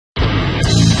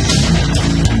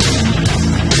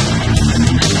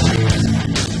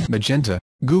Magenta,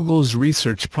 Google's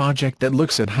research project that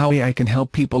looks at how AI can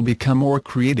help people become more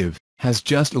creative, has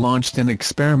just launched an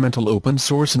experimental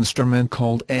open-source instrument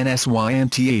called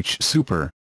NSynth Super.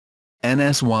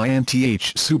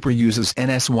 NSynth Super uses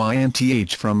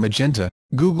NSynth from Magenta,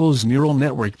 Google's neural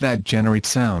network that generates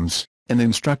sounds, and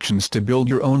instructions to build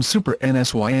your own Super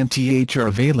NSynth are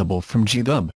available from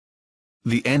Github.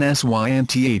 The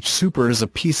NSynth Super is a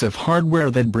piece of hardware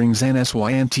that brings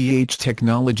NSynth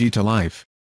technology to life.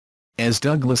 As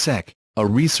Douglas Eck, a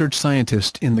research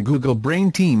scientist in the Google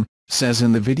Brain team, says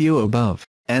in the video above,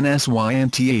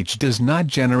 NSynth does not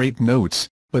generate notes,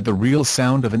 but the real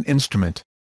sound of an instrument.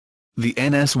 The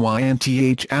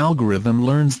NSynth algorithm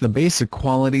learns the basic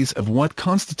qualities of what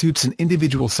constitutes an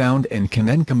individual sound and can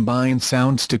then combine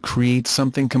sounds to create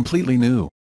something completely new.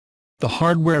 The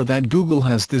hardware that Google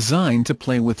has designed to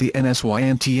play with the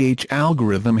NSynth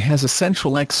algorithm has a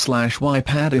central X/Y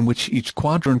pad in which each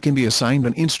quadrant can be assigned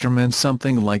an instrument,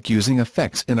 something like using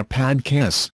effects in a Pad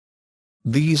Kaoss.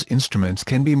 These instruments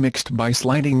can be mixed by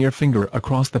sliding your finger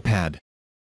across the pad.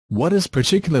 What is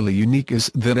particularly unique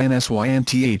is that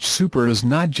NSynth Super is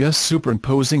not just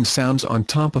superimposing sounds on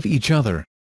top of each other.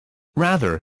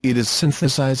 Rather, it is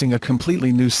synthesizing a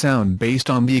completely new sound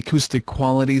based on the acoustic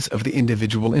qualities of the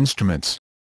individual instruments.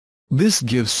 This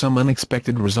gives some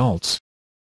unexpected results.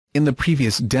 In the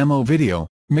previous demo video,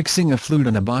 mixing a flute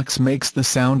in a box makes the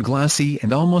sound glassy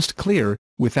and almost clear,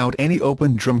 without any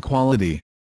open drum quality.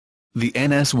 The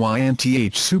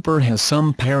NSynth Super has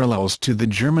some parallels to the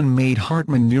German-made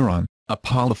Hartmann Neuron, a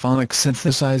polyphonic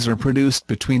synthesizer produced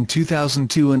between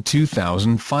 2002 and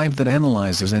 2005 that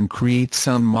analyzes and creates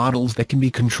sound models that can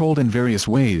be controlled in various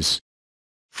ways.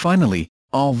 Finally,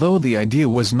 although the idea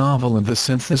was novel and the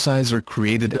synthesizer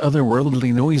created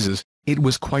otherworldly noises, it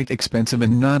was quite expensive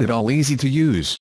and not at all easy to use.